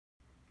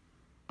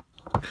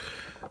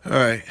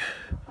Alright,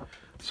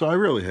 so I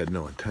really had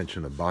no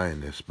intention of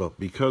buying this, but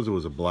because it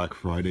was a Black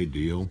Friday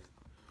deal,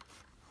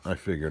 I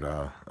figured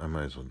I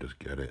might as well just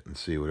get it and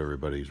see what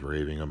everybody's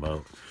raving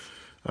about.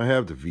 I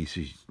have the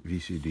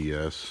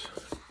VCDS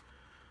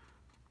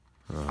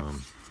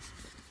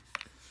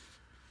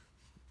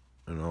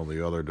and all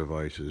the other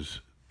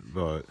devices,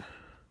 but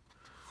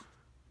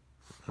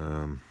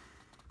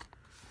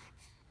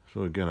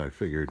so again, I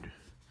figured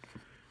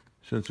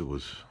since it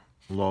was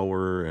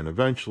lower, and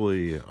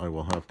eventually I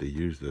will have to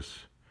use this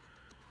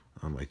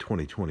on my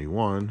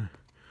 2021.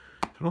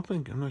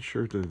 I'm not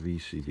sure if the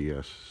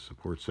VCDS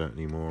supports that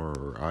anymore,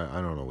 or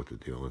I don't know what the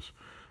deal is.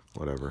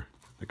 Whatever.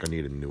 Like, I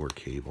need a newer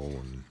cable,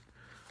 and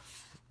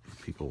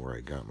people where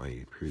I got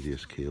my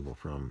previous cable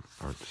from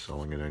aren't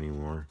selling it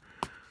anymore.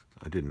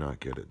 I did not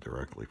get it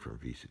directly from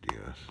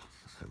VCDS.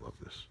 I love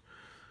this.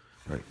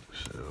 Alright,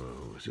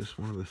 so is this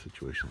one of the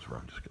situations where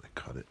I'm just going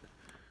to cut it?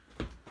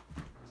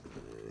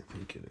 I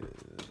think it is.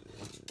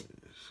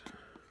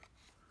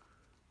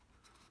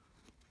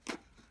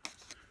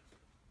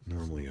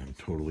 Normally I'm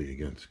totally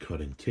against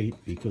cutting tape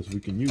because we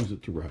can use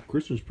it to wrap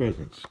Christmas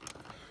presents.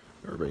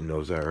 Everybody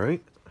knows that,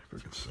 right? I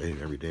freaking say it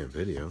in every damn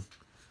video.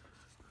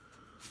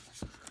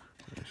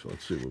 Okay, so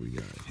let's see what we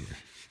got here.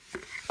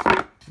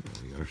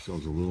 We got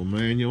ourselves a little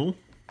manual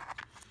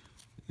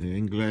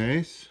and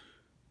glass.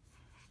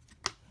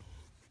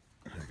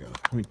 I gotta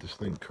point this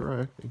thing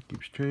correct. It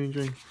keeps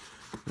changing.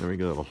 There we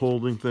go, a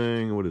holding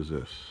thing. What is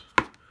this?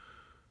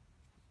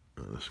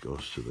 This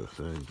goes to the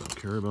thing. Don't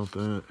care about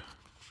that.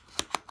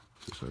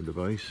 Is this our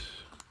device?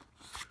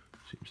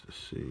 Seems to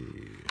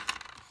see.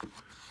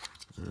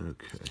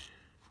 Okay.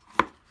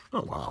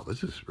 Oh wow,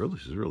 this is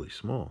really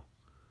small.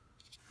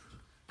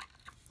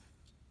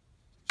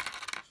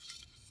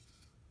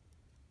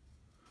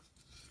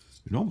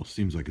 It almost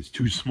seems like it's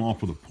too small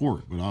for the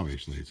port, but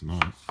obviously it's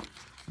not.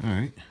 All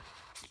right.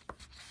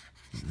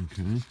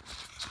 Okay.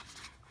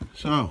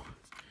 So,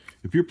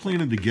 if you're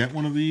planning to get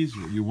one of these,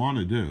 what you want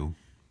to do,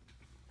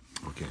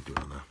 I can't do it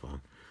on that phone.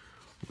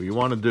 What you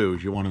want to do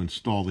is you want to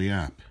install the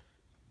app.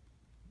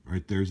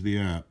 Right there's the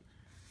app.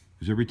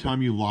 Because every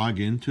time you log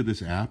into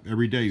this app,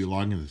 every day you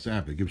log into this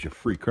app, it gives you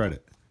free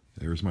credit.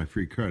 There's my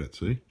free credit,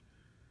 see?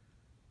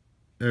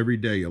 Every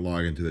day you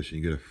log into this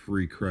and you get a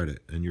free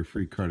credit, and your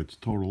free credits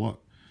total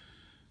up.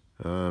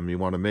 You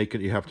want to make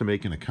it, you have to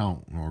make an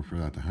account in order for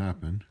that to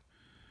happen.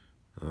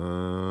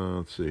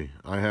 Let's see.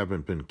 I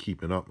haven't been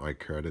keeping up my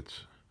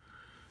credits,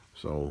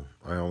 so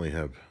I only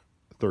have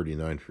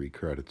 39 free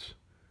credits.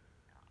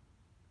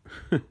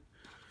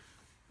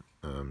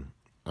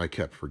 I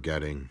kept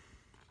forgetting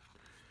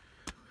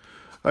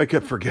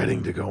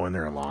to go in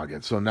there and log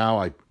in. So now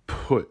I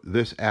put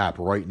this app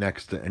right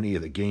next to any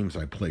of the games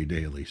I play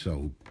daily.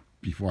 So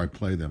before I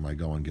play them, I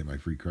go and get my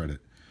free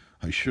credit.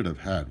 I should have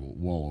had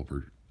well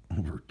over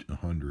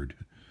 100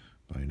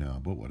 by now,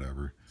 but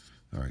whatever.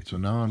 All right, so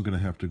now I'm going to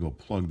have to go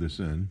plug this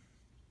in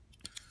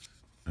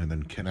and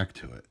then connect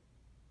to it.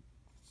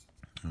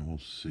 And we'll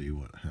see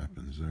what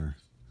happens there.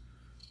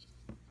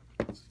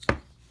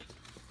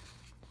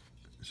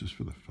 Is this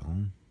for the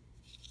phone?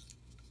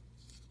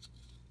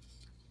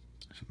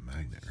 It's a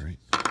magnet, right?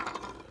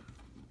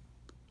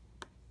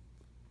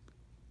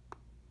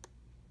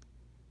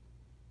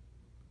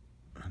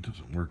 It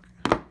doesn't work.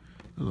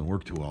 It doesn't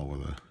work too well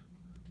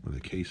with a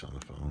case on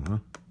the phone, huh?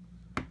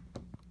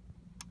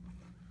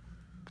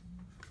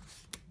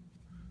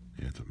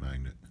 Yeah, it's a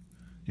magnet.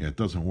 Yeah, it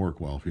doesn't work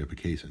well if you have a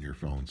case on your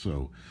phone.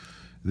 So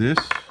this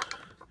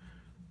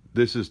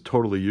is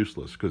totally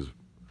useless, because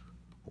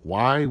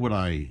why would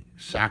I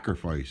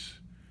sacrifice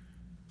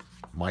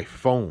my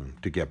phone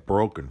to get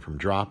broken from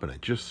dropping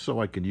it just so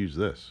I could use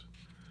this?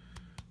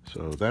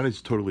 So that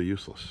is totally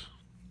useless.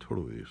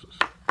 Totally useless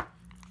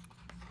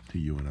to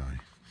you and I.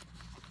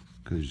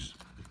 Because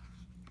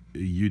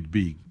you'd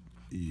be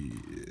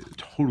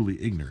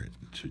totally ignorant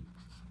to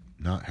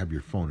not have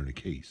your phone in a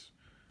case.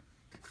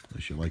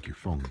 Unless you like your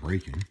phone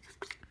breaking.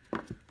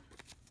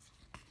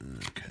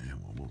 Okay,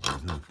 well, we'll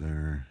put that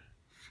there.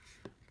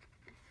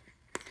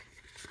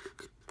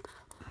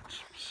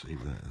 Let's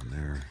save that in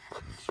there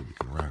so we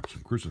can wrap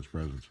some Christmas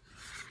presents.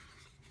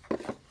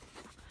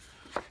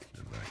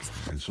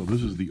 And so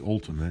this is the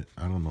Ultimate.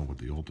 I don't know what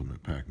the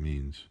Ultimate Pack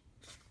means.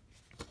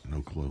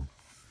 No clue.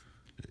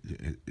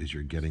 Is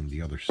you're getting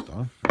the other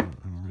stuff? I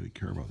don't really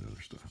care about the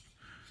other stuff.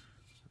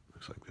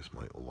 Looks like this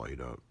might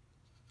light up.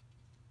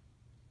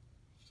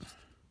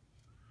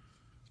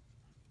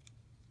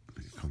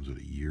 Comes with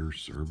a year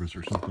service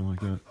or something like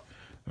that.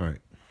 All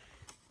right,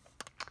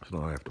 so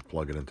now I have to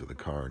plug it into the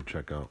car and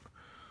check out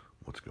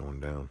what's going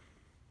down.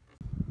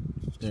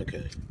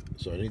 Okay,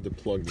 so I need to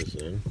plug this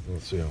in.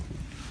 Let's see how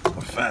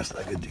fast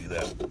I could do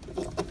that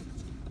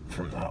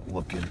from not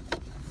looking.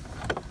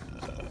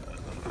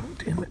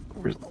 Damn it,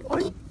 where's the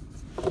light?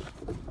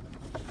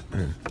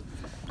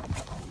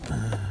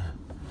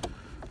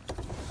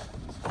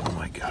 Oh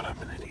my god, I'm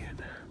an idiot.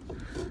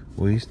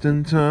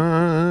 Wasting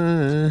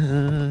time.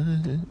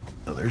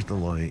 Oh, there's the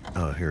light.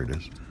 Oh, here it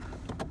is.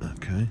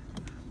 Okay.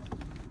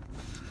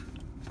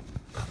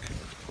 Okay,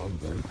 let's plug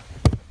that.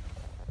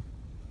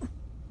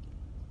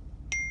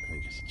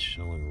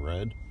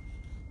 red.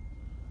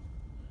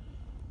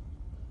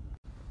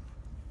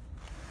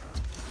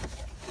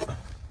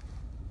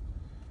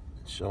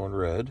 It's showing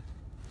red.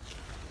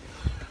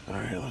 All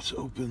right, let's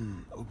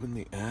open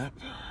the app.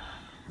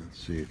 Let's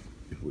see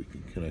if we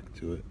can connect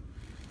to it.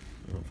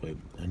 I don't know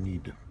if I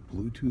need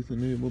Bluetooth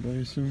enabled, I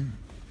assume.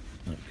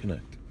 Not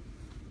connect.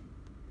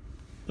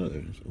 Oh,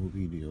 there's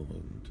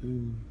OBDeleven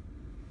 2.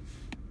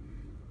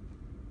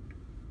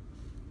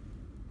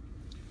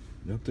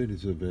 An update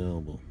is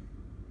available.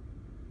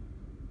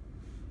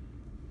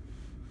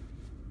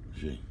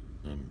 Gee,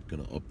 I'm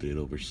gonna update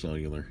over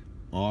cellular.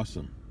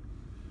 Awesome.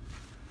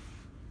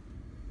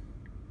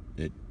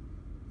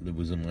 It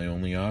was my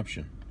only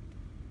option.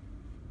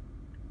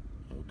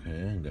 Okay,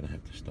 I'm gonna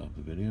have to stop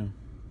the video.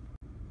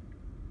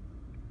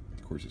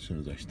 Of course, as soon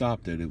as I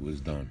stopped it, it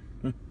was done.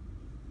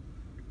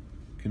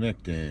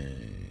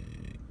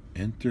 Connecting.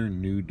 Enter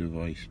new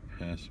device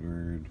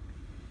password.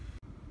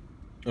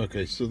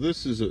 Okay, so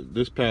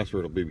this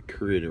password will be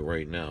created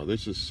right now.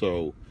 This is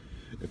so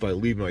if I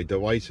leave my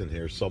device in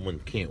here, someone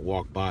can't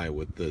walk by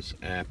with this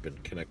app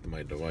and connect to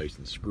my device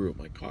and screw up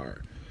my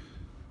car.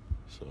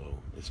 So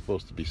it's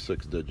supposed to be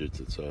 6 digits,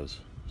 it says.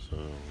 So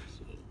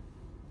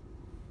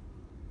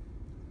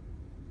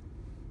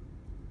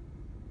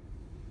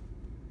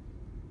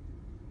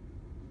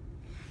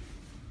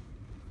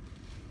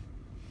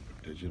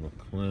digital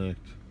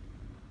connect.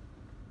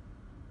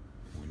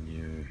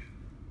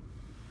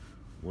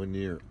 1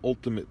 year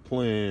ultimate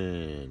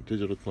plan.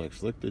 Digital connect.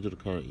 Select digital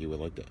content you would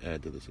like to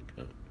add to this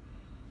account.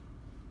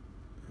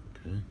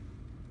 Okay.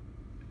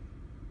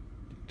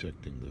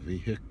 Detecting the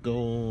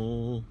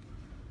vehicle.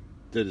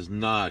 That is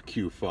not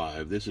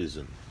Q5. This is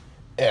an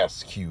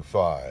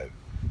SQ5.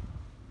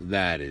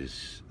 That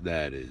is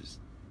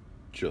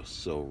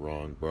just so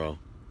wrong, bro.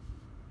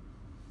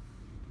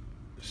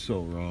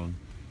 So wrong.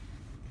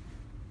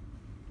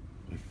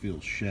 I feel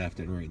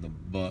shafted right in the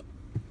butt.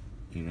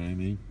 You know what I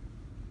mean?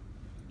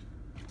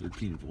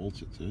 13 volts,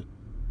 that's it.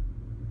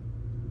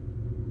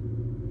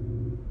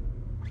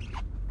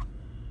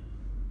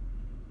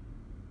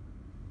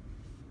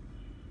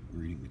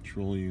 Reading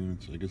control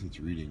units. I guess it's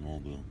reading all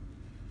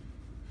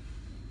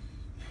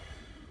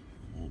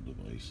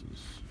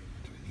devices.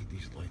 Do I need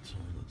these lights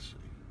on? Let's see.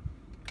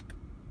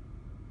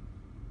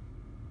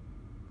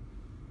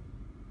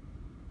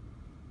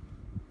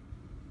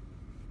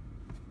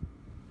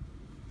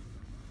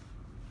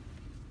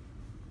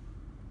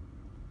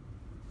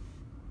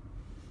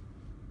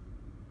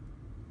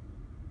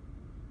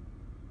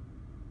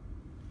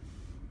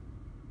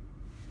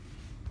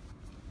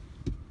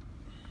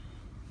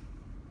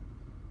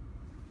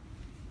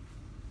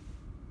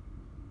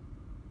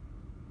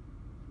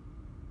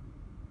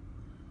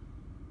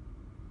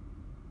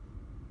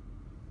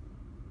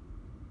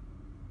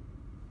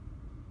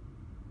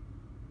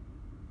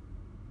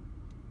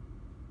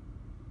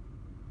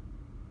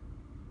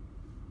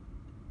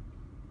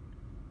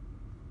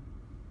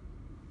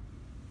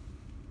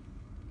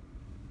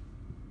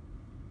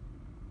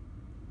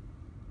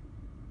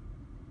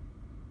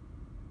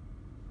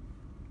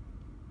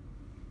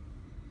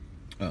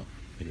 Oh,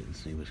 I didn't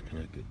see it was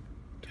connected.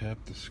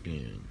 Tap to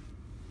scan.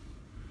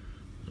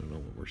 I don't know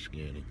what we're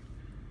scanning.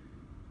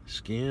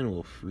 Scan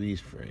will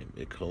freeze frame.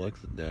 It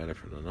collects the data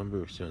for the number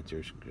of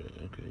sensors.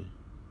 Okay.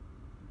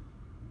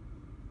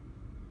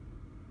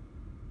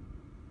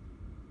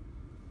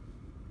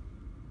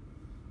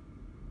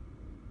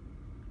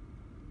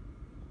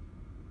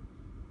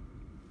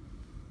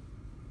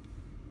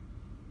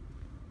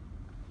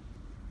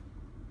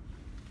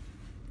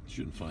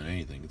 Shouldn't find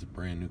anything. It's a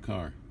brand new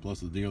car. Plus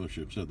the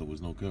dealership said there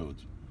was no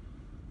codes.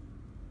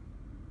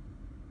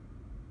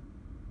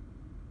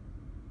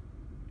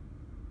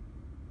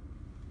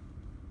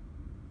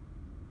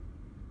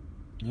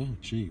 Oh,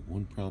 gee,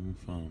 one problem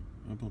found.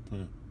 How about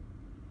that?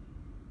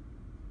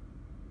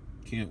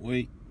 Can't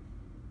wait.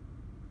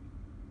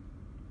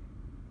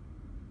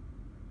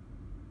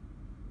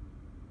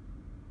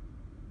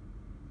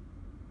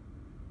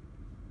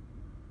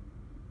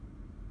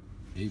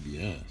 ABS.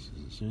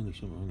 Is it saying there's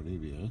something wrong with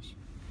ABS?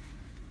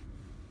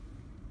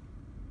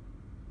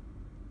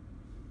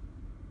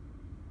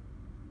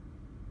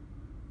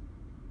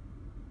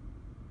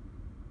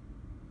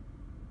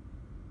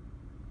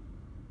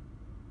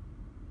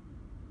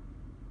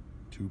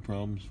 Two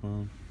problems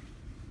found.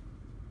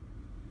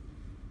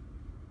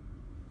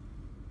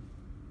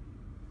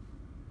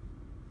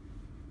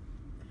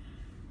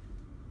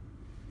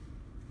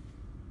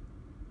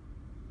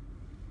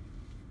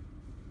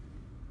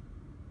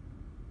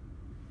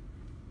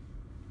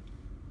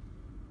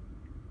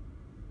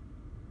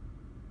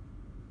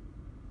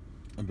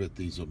 I bet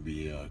these will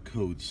be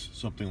codes,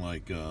 something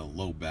like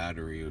low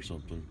battery or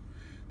something.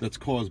 That's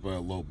caused by a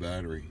low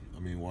battery.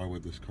 I mean, why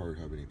would this car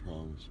have any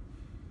problems?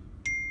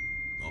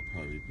 I'll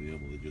probably be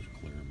able to just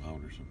clear them out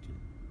or something.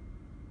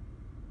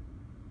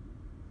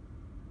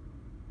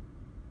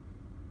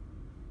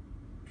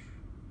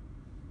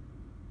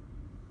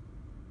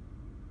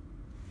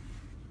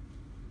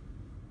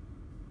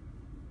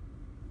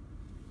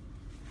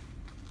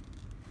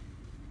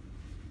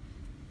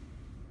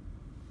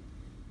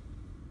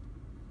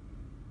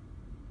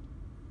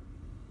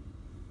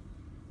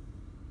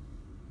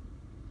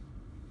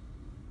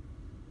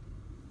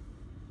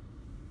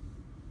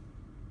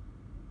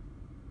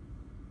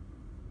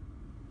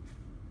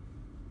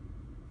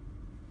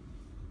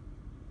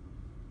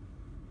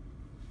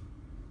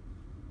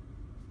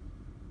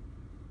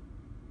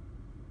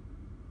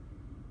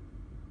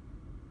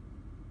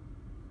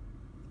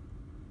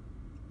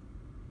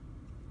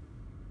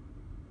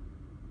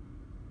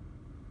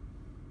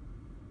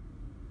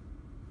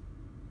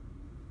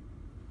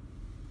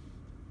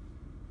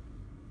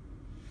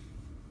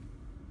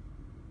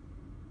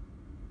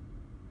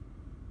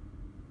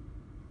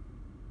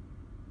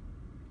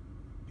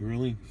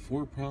 Really?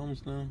 4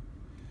 problems now?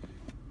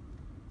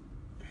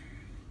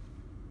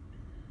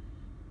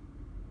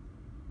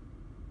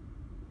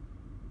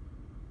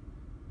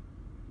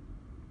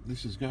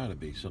 This has got to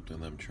be something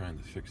them trying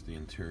to fix the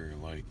interior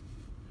light.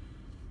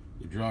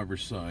 The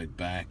driver's side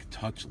back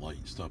touch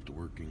light stopped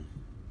working.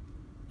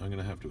 I'm going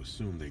to have to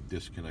assume they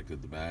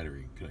disconnected the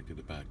battery and connected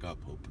it back up,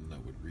 hoping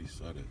that would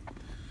reset it.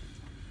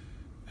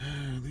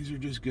 These are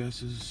just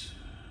guesses.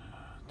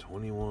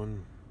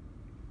 21.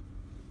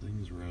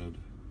 Things red.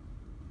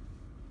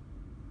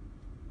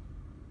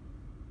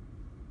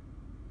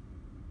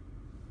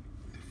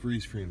 The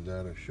freeze frame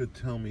data should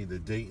tell me the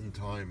date and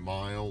time,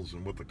 miles,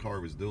 and what the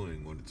car was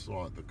doing when it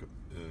saw the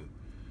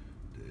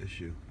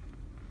issue.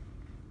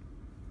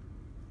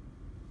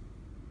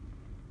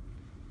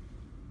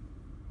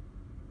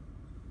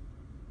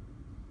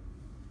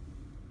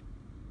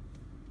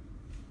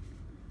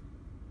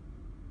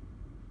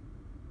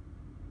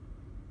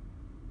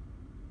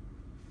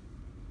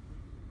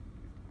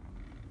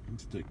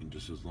 It's taking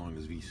just as long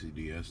as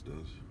VCDS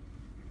does.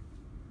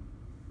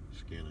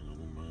 Scanning all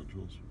the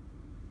modules.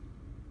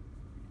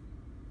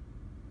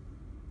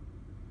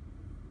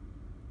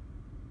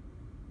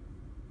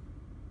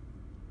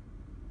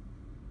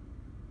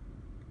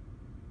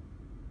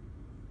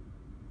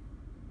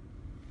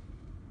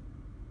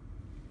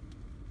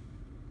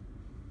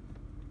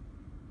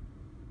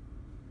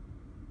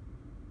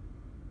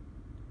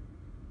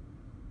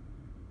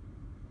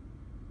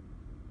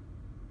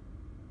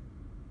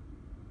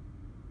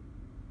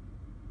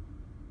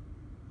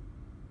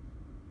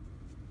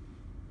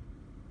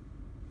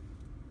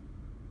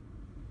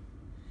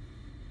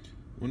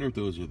 I wonder if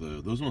those are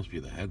those must be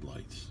the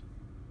headlights.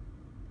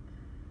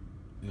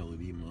 The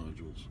LED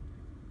modules.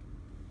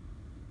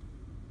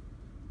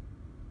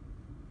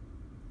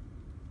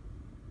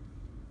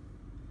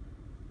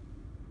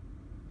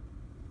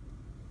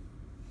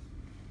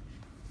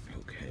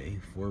 Okay,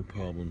 4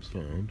 problems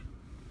found.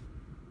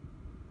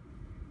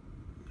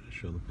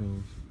 Show the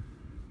problems.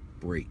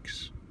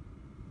 Brakes.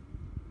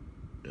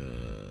 Are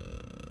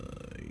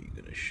you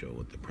gonna show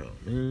what the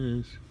problem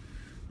is?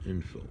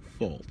 Info.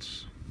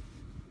 Faults.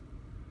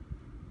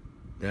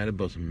 Data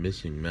bus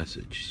missing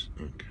message.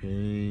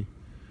 Okay.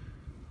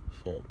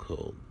 Fault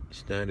code.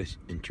 Status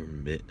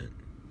intermittent.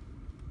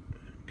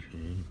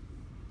 Okay.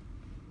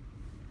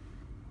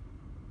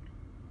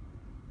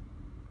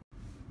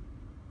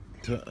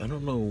 So I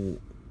don't know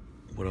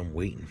what I'm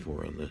waiting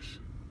for on this.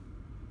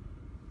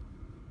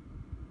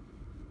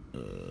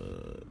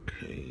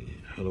 Okay.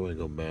 How do I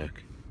go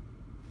back?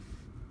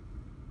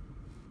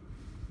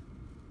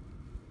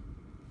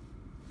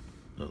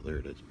 Oh, there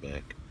it is.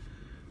 Back.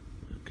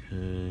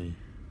 Okay.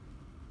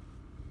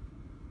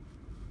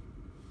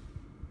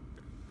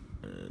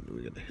 And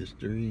we got the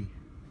history.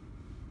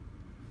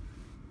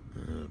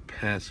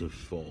 Passive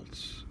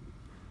faults.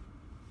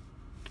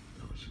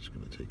 Oh, it's just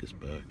going to take us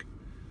back.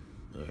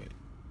 Alright.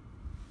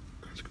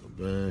 Let's go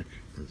back.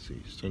 Let's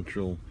see.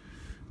 Central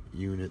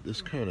unit. The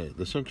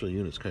central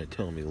unit's kind of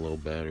telling me low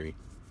battery.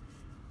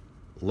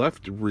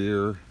 Left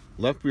rear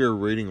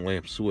rating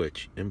lamp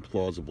switch.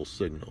 Implausible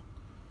signal.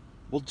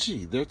 Well,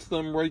 gee, that's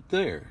them right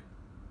there.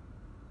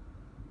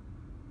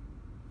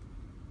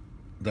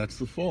 That's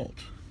the fault.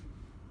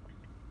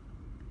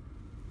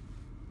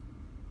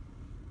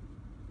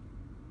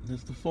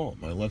 That's the fault.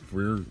 My left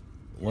rear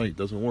light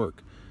doesn't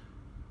work.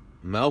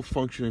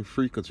 Malfunctioning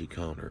frequency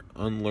counter.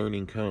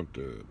 Unlearning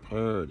counter.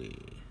 Priority.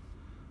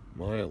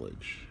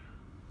 Mileage.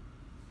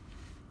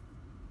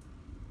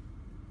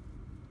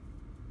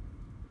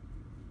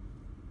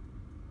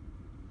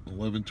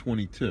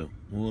 $11.22.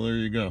 Well, there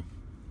you go.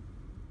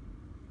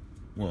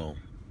 Well,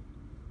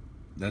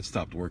 that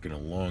stopped working a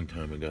long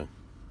time ago.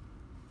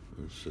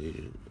 Let's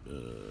see,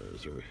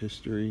 is there a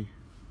history?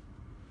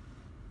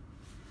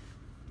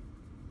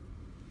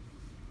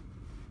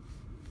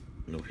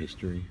 No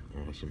history.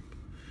 Awesome.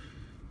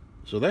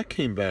 So that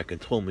came back and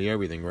told me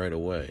everything right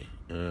away.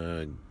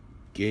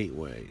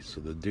 Gateway. So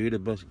the data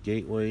bus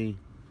gateway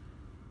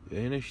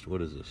vanished.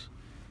 What is this?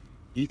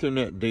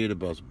 Ethernet data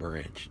bus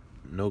branch.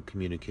 No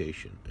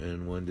communication.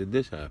 And when did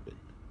this happen?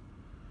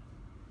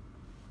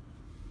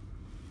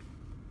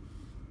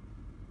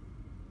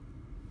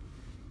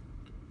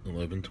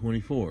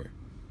 $11.24.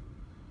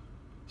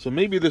 So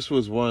maybe this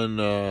was when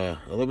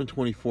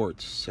 11.24 at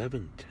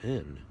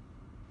 7:10.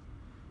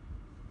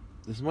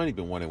 This might have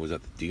been when I was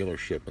at the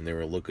dealership and they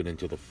were looking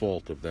into the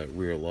fault of that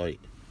rear light.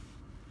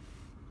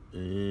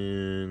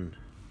 And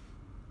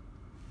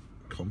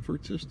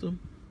comfort system?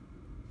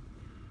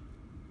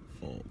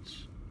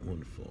 Faults.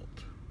 One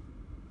fault.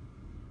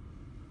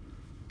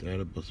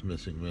 Data bus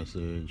missing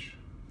message.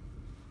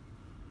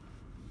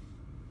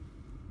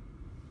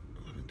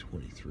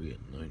 11:23 at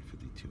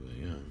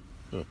 9:52 a.m.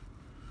 Huh.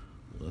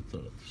 Well, that's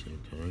not at the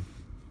same time.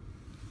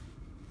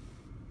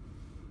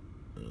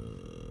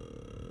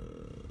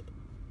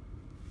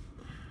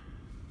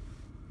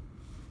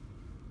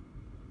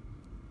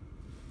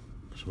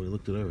 So we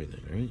looked at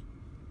everything, right?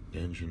 The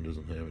engine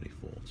doesn't have any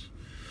faults.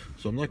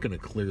 So I'm not going to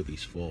clear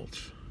these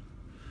faults.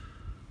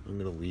 I'm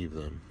going to leave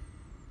them.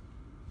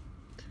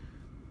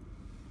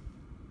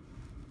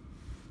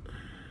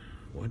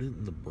 Why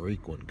didn't the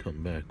brake one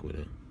come back with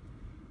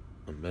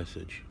a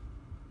message?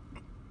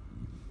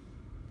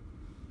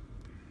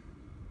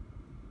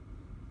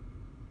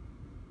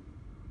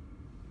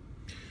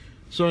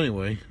 So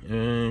anyway,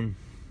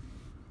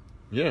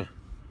 yeah,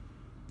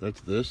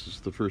 that's this. It's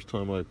the first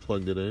time I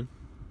plugged it in.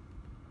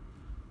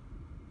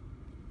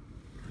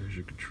 There's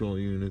your control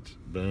units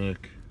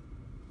back.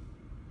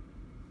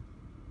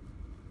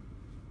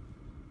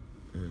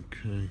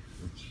 Okay,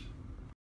 let's